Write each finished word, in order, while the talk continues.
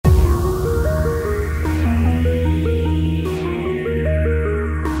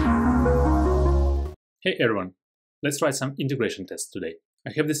Hey everyone, let's write some integration tests today.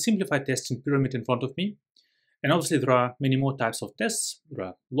 I have this simplified testing pyramid in front of me, and obviously there are many more types of tests. There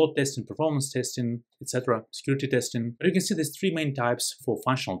are load testing, performance testing, etc., security testing. But you can see there's three main types for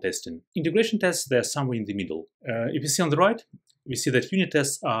functional testing. Integration tests, they're somewhere in the middle. If you see on the right, we see that unit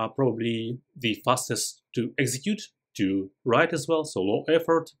tests are probably the fastest to execute, to write as well, so low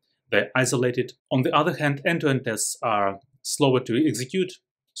effort. They're isolated. On the other hand, end-to-end tests are slower to execute,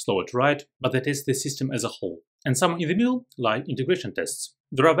 slower to write, but they test the system as a whole. And somewhere in the middle lie integration tests.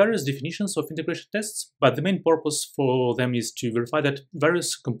 There are various definitions of integration tests, but the main purpose for them is to verify that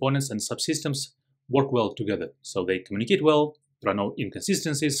various components and subsystems work well together. So they communicate well, there are no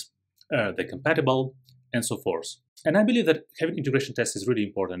inconsistencies, they're compatible, and so forth. And I believe that having integration tests is really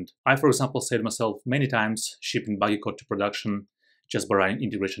important. I, for example, saved myself many times shipping buggy code to production just by running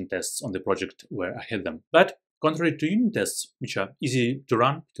integration tests on the project where I had them. But contrary to unit tests, which are easy to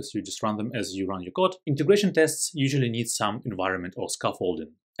run because you just run them as you run your code, integration tests usually need some environment or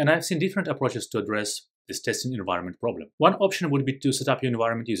scaffolding. And I've seen different approaches to address this testing environment problem. One option would be to set up your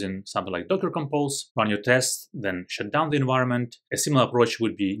environment using something like Docker Compose, run your tests, then shut down the environment. A similar approach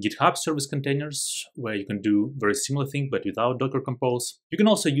would be GitHub service containers, where you can do very similar thing but without Docker Compose. You can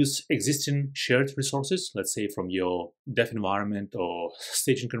also use existing shared resources, let's say from your dev environment or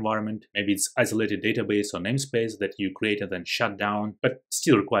staging environment. Maybe it's isolated database or namespace that you create and then shut down, but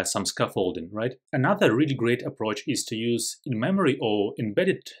still requires some scaffolding, right? Another really great approach is to use in-memory or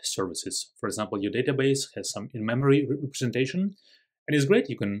embedded services. For example, your database has some in-memory representation, and it's great.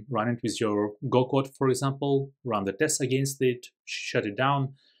 You can run it with your Go code, for example, run the tests against it, shut it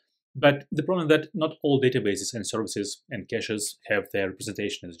down. But the problem is that not all databases and services and caches have their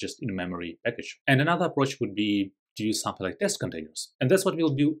representation as just in-memory package. And another approach would be to use something like Testcontainers. And that's what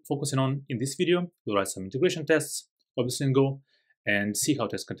we'll be focusing on in this video. We'll write some integration tests, obviously in Go, and see how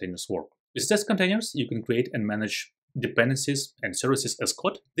Testcontainers work. With Testcontainers, you can create and manage dependencies and services as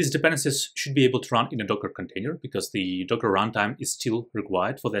code. These dependencies should be able to run in a Docker container because the Docker runtime is still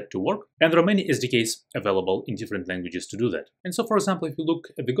required for that to work. And there are many SDKs available in different languages to do that. And so, for example, if you look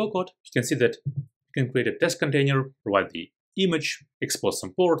at the Go code, you can see that you can create a test container, provide the image, expose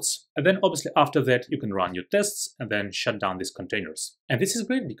some ports, and then obviously after that you can run your tests and then shut down these containers. And this is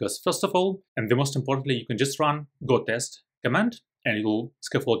great because first of all, and the most importantly, you can just run go test command and it will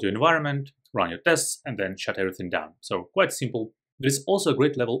scaffold your environment, run your tests, and then shut everything down. So quite simple. There's also a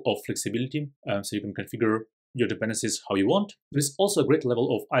great level of flexibility, so you can configure your dependencies how you want. There's also a great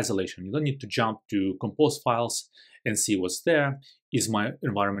level of isolation. You don't need to jump to compose files and see what's there. Is my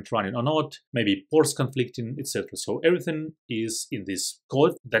environment running or not? Maybe ports conflicting, etc. So everything is in this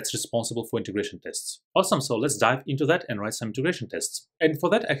code that's responsible for integration tests. Awesome, so let's dive into that and write some integration tests. And for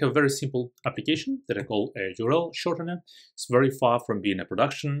that, I have a very simple application that I call a URL Shortener. It's very far from being a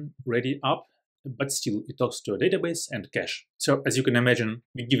production-ready app, but still it talks to a database and cache. So as you can imagine,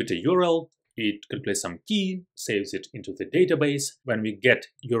 we give it a URL, it calculates some key, saves it into the database. When we get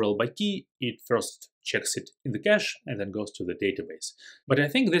URL by key, it first checks it in the cache and then goes to the database. But I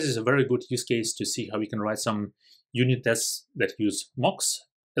think this is a very good use case to see how we can write some unit tests that use mocks,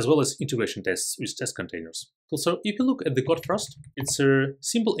 as well as integration tests with test containers. Cool. So if you look at the code first, it's a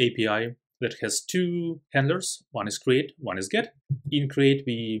simple API that has two handlers. One is create, one is get. In create,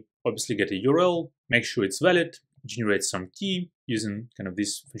 we obviously get a URL, make sure it's valid, generate some key using kind of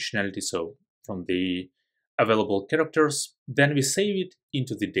this functionality. So from the available characters, then we save it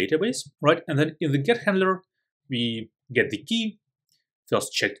into the database, right? And then in the get handler, we get the key,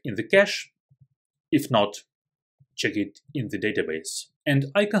 first checked in the cache. If not, check it in the database. And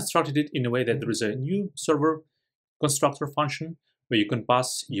I constructed it in a way that there is a new server constructor function where you can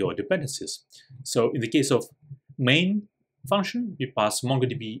pass your dependencies. So in the case of main function, we pass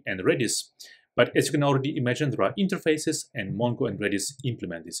MongoDB and Redis. But as you can already imagine, there are interfaces, and Mongo and Redis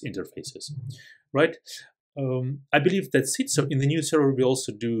implement these interfaces, right? I believe that's it. So in the new server, we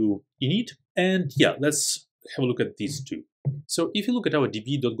also do init. And yeah, let's have a look at these two. So if you look at our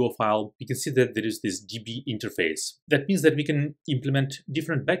db.go file, you can see that there is this db interface. That means that we can implement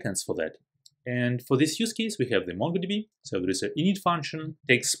different backends for that. And for this use case, we have the MongoDB. So there is an init function,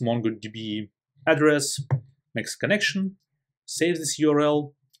 takes MongoDB address, makes a connection, saves this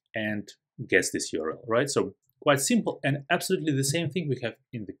URL, and gets this URL, right? So quite simple and absolutely the same thing we have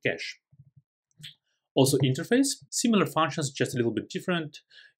in the cache. Also interface, similar functions, just a little bit different.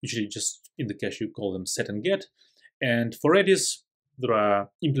 Usually just in the cache you call them set and get. And for Redis, there are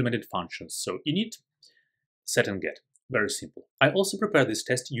implemented functions. So init, set and get, very simple. I also prepared this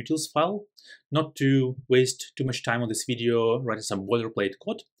test utils file, not to waste too much time on this video writing some boilerplate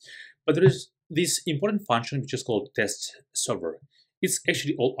code, but there is this important function which is called test server. It's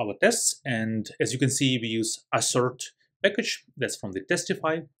actually all our tests, and as you can see, we use assert package, that's from the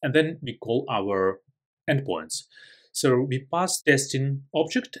testify, and then we call our endpoints. So we pass testing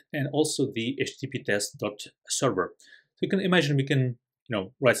object and also the HTTP test.server. So you can imagine we can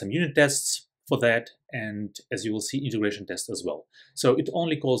write some unit tests for that, and as you will see, integration tests as well. So it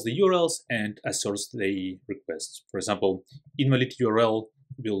only calls the URLs and asserts the requests. For example, invalid URL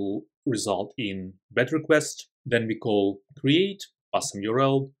will result in bad request. Then we call create, pass some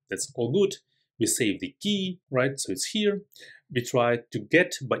URL, that's all good. We save the key, right? So it's here. We try to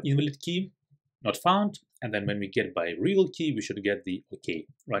get by invalid key, not found. And then when we get by real key, we should get the OK,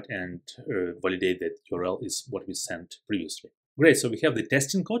 right? And validate that URL is what we sent previously. Great, so we have the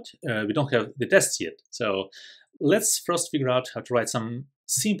testing code. We don't have the tests yet. So let's first figure out how to write some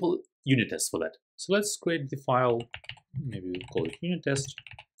simple unit tests for that. So let's create the file. Maybe we'll call it unit test.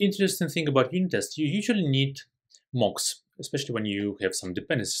 Interesting thing about unit tests, you usually need mocks, especially when you have some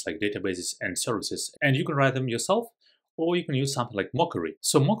dependencies like databases and services, and you can write them yourself, or you can use something like Mockery.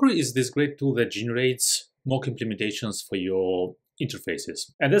 So Mockery is this great tool that generates mock implementations for your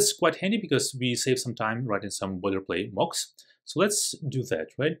interfaces. And that's quite handy because we save some time writing some boilerplate mocks. So let's do that,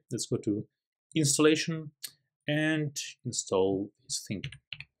 right? Let's go to installation and install this thing.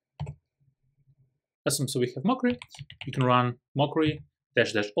 Awesome, so we have Mockery. You can run Mockery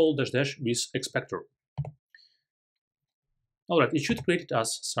 --all ---- with expector. All right, it should create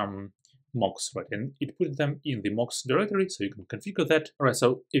us some mocks, right? And it put them in the mocks directory, so you can configure that. All right,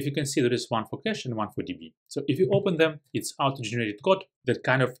 so if you can see, there is one for cache and one for DB. So if you open them, it's auto-generated code that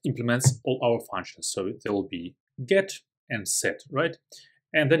kind of implements all our functions. So there will be get and set, right?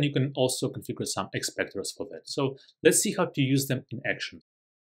 And then you can also configure some expectors for that. So let's see how to use them in action.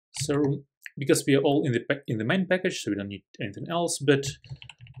 So because we are all in the main package, so we don't need anything else, but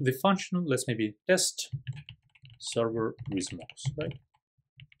the function, let's maybe test server with mocks, right?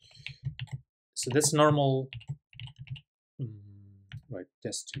 So that's normal, right?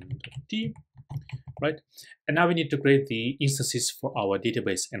 Testing.t, right? And now we need to create the instances for our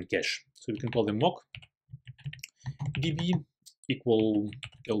database and cache. So we can call them mock db equal,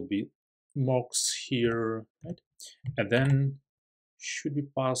 there'll be mocks here, right? And then should we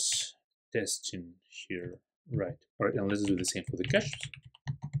pass testing here, right? All right, and let's do the same for the cache.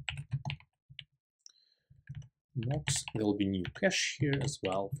 Mocks, there'll be new cache here as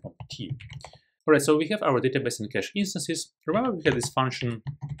well from t. All right, so we have our database and cache instances. Remember, we have this function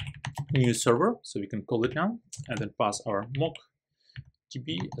new server, so we can call it now and then pass our mock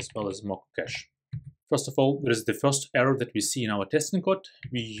db as well as mock cache. First of all, there is the first error that we see in our testing code.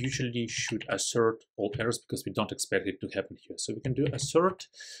 We usually should assert all errors because we don't expect it to happen here. So we can do assert,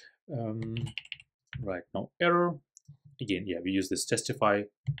 right, no error. Again, yeah, we use this testify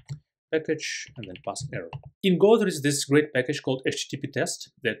package and then pass error. In Go, there is this great package called HTTP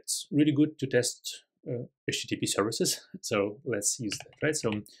test that's really good to test HTTP services. So let's use that, right?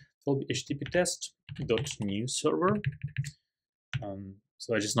 So it will be HTTP test.new server.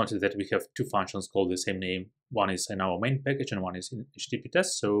 So I just noticed that we have two functions called the same name. One is in our main package and one is in HTTP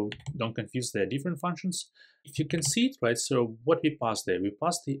test. So don't confuse, they're different functions. If you can see it, right? So what we pass there, we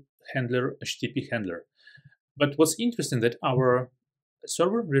pass the handler, HTTP handler. But what's interesting that our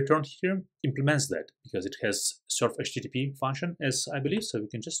server returned here implements that because it has serve HTTP function, as I believe. So we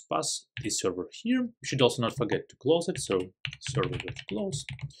can just pass this server here. We should also not forget to close it. So server.close.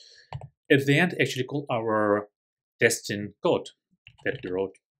 At the end, actually call our testing code that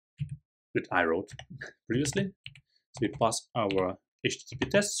I wrote previously. So we pass our HTTP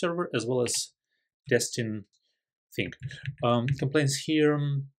test server as well as testing thing. Complaints here.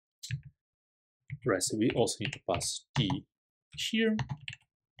 Right, so we also need to pass t here,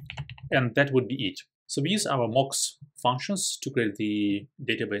 and that would be it. So we use our mocks functions to create the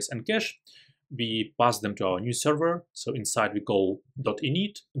database and cache. We pass them to our new server. So inside we call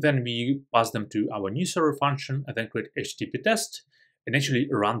 .init. Then we pass them to our new server function and then create HTTP test and actually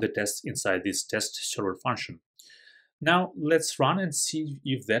run the tests inside this test server function. Now let's run and see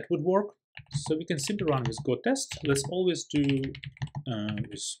if that would work. So we can simply run with go test. Let's always do with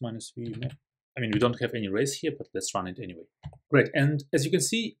 -v. I mean, we don't have any race here, but let's run it anyway. Great, and as you can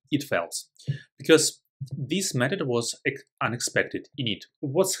see, it fails because this method was unexpected init.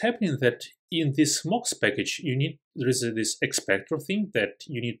 What's happening that in this mocks package, there is this expector thing that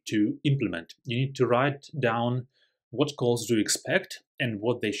you need to implement. You need to write down what calls do you expect and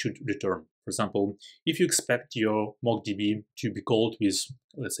what they should return. For example, if you expect your mockdb to be called with,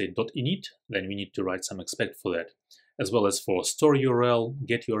 let's say, .init, then we need to write some expect for that, as well as for store URL,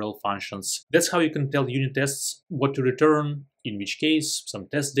 get URL functions. That's how you can tell unit tests what to return, in which case, some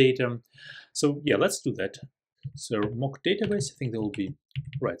test data. So yeah, let's do that. So mock database, I think there will be,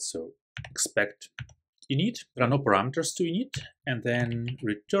 right, so expect init. There are no parameters to init, and then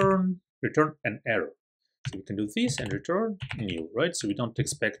return an error. So we can do this and return nil, right? So we don't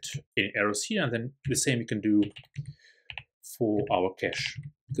expect any errors here, and then the same we can do for our cache,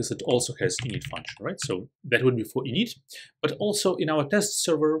 because it also has init function, right? So that would be for init, but also in our test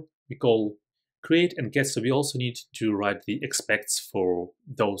server, we call create and get, so we also need to write the expects for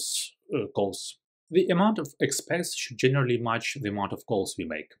those calls. The amount of expects should generally match the amount of calls we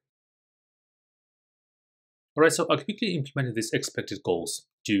make. All right, so I quickly implemented these expected calls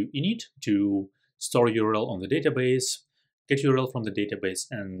to init, to store URL on the database, get URL from the database,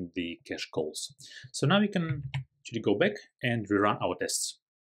 and the cache calls. So now we can actually go back and rerun our tests.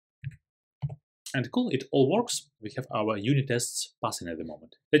 And cool, it all works. We have our unit tests passing at the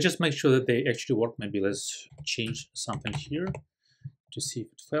moment. Let's just make sure that they actually work. Maybe let's change something here to see if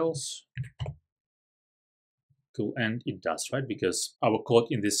it fails. Cool, and it does, right? Because our code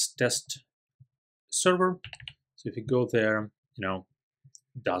in this test server, so if you go there,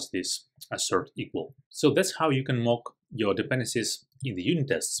 does this assert equal. So that's how you can mock your dependencies in the unit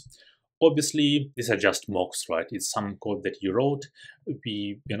tests. Obviously, these are just mocks, right? It's some code that you wrote.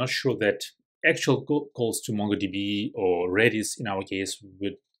 We're not sure that actual calls to MongoDB or Redis, in our case,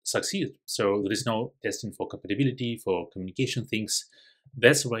 would succeed. So there is no testing for compatibility, for communication things.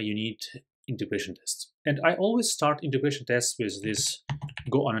 That's why you need integration tests. And I always start integration tests with this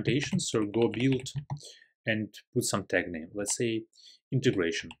Go annotation, so go build and put some tag name. Let's say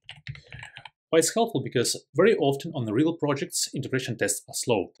integration. Well, it's helpful because very often on the real projects, integration tests are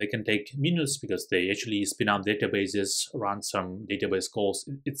slow. They can take minutes because they actually spin up databases, run some database calls,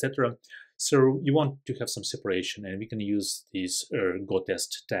 etc. So you want to have some separation, and we can use these Go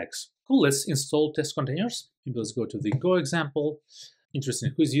test tags. Cool, let's install test containers. Maybe let's go to the Go example.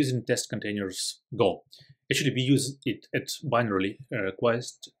 Interesting, who's using test containers Go? Actually, we use it at binarily quite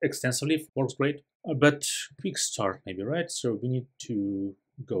extensively, works great. But quick start maybe, right? So we need to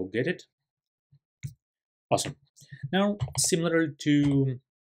go get it. Awesome. Now, similar to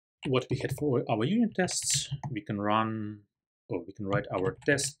what we had for our unit tests, we can run, or we can write our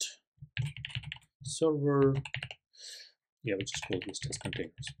test server. Yeah, we just call this test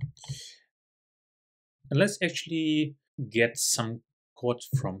containers. And let's actually get some code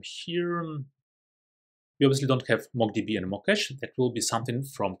from here. We obviously don't have MockDB and Mockcache. That will be something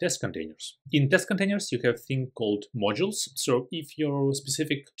from test containers. In test containers, you have a thing called modules. So if your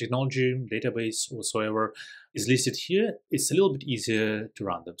specific technology, database, whatsoever is listed here, it's a little bit easier to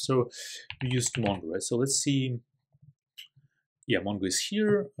run them. So we used Mongo, right? So let's see. Yeah, Mongo is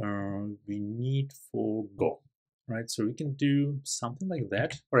here. We need for Go, right? So we can do something like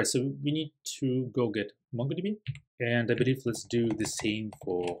that. All right, so we need to go get MongoDB. And I believe let's do the same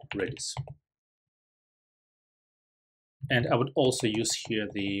for Redis. And I would also use here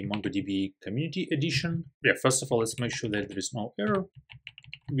the MongoDB Community Edition. Yeah, first of all, let's make sure that there is no error.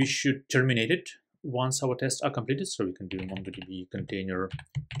 We should terminate it once our tests are completed. So we can do MongoDB container,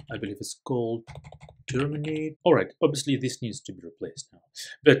 I believe it's called terminate. All right, obviously this needs to be replaced now.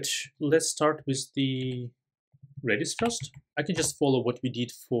 But let's start with the Redis first. I can just follow what we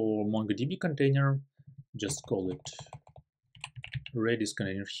did for MongoDB container. Just call it Redis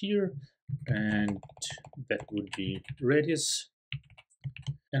container here. And that would be Redis,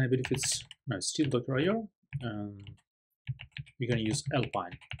 and I believe it's still Docker.io. We're gonna use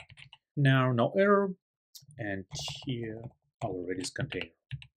Alpine. Now, no error, and here our Redis container.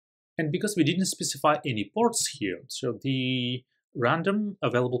 And because we didn't specify any ports here, so the random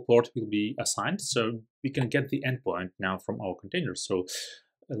available port will be assigned, so we can get the endpoint now from our container. So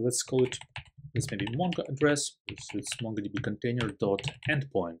let's call it. This may be Mongo address, so it's MongoDB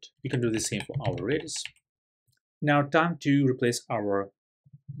container.endpoint. We can do the same for our Redis. Now, time to replace our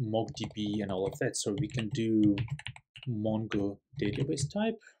MongoDB and all of that. So we can do Mongo database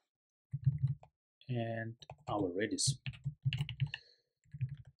type and our Redis.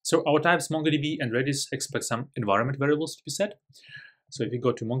 So our types MongoDB and Redis expect some environment variables to be set. So if you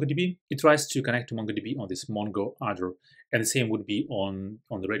go to MongoDB, it tries to connect to MongoDB on this Mongo adder, and the same would be on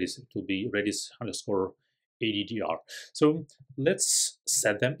the Redis. It will be Redis_ADDR. So let's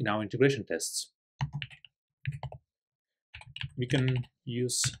set them in our integration tests. We can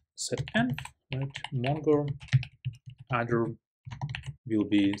use setenv, right? Mongo adder will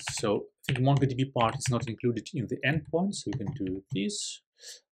be, so I think MongoDB part is not included in the endpoint, so we can do this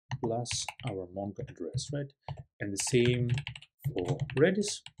plus our Mongo address, right? And the same for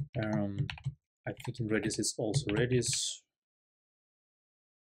Redis. I think in Redis it's also Redis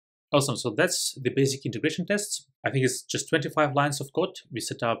Awesome, so that's the basic integration tests. I think it's just 25 lines of code. We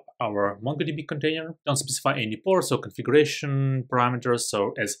set up our MongoDB container, don't specify any ports or configuration parameters,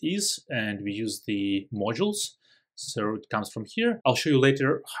 so as is, and we use the modules. So it comes from here. I'll show you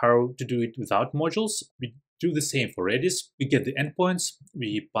later how to do it without modules. We do the same for Redis. We get the endpoints,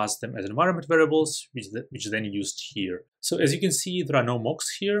 we pass them as environment variables, which then used here. So as you can see, there are no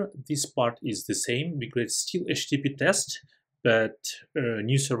mocks here. This part is the same. We create still HTTP test, but a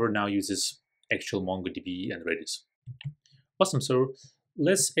new server now uses actual MongoDB and Redis. Awesome, so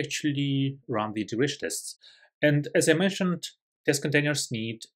let's actually run the integration tests. And as I mentioned, test containers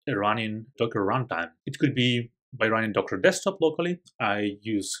need a running Docker runtime. It could be by running Docker desktop locally. I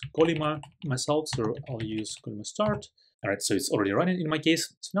use Kolima myself, so I'll use Kolima start. All right, so it's already running in my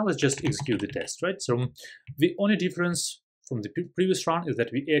case. So now let's just execute the test, right? So the only difference from the previous run is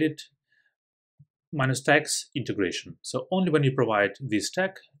that we added -tags integration. So only when you provide this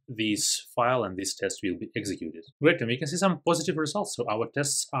tag, this file and this test will be executed. Great, and we can see some positive results. So our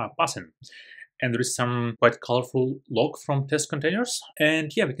tests are passing. And there is some quite colorful log from test containers.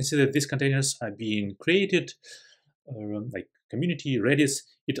 And yeah, we can see that these containers are being created, like community, Redis.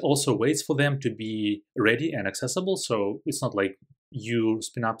 It also waits for them to be ready and accessible. So it's not like you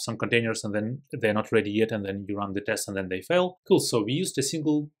spin up some containers and then they're not ready yet, and then you run the test and then they fail. Cool, so we used a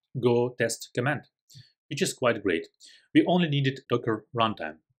single go test command, which is quite great. We only needed Docker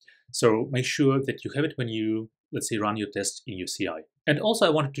runtime. So make sure that you have it when you, let's say, run your test in your CI. And also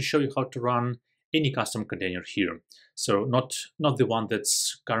I wanted to show you how to run any custom container here. So not the one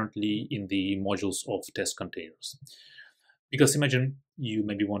that's currently in the modules of test containers. Because imagine you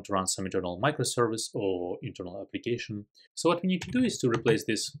maybe want to run some internal microservice or internal application. So what we need to do is to replace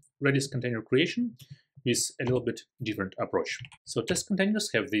this Redis container creation with a little bit different approach. So test containers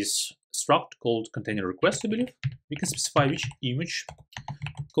have this struct called container request, I believe. We can specify which image.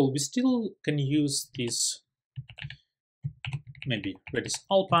 Cool, we still can use this, maybe Redis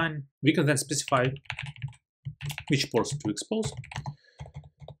Alpine. We can then specify which ports to expose.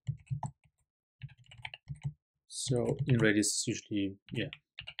 So in Redis, it's usually, yeah,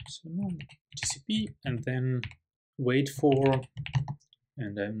 so TCP, and then wait for,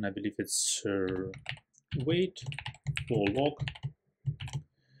 and then I believe it's wait for log.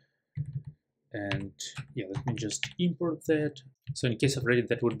 And yeah, let me just import that. So in case of Redis,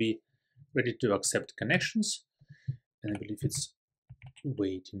 that would be ready to accept connections. And I believe it's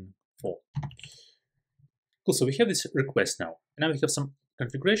waiting for. Cool, so we have this request now. And now we have some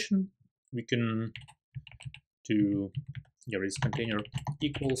configuration. We can do here is container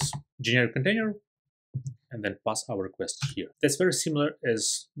equals generic container, and then pass our request here. That's very similar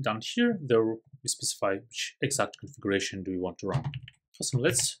as done here, though we specify which exact configuration do we want to run. Awesome,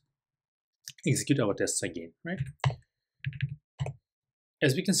 let's execute our tests again, right?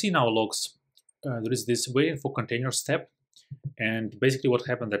 As we can see in our logs, there is this waiting for container step. And basically what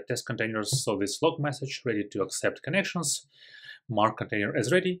happened that test containers saw this log message ready to accept connections, mark container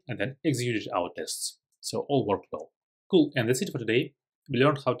as ready, and then executed our tests. So all worked well. Cool, and that's it for today. We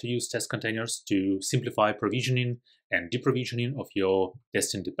learned how to use test containers to simplify provisioning and deprovisioning of your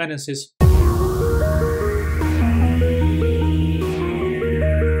testing dependencies.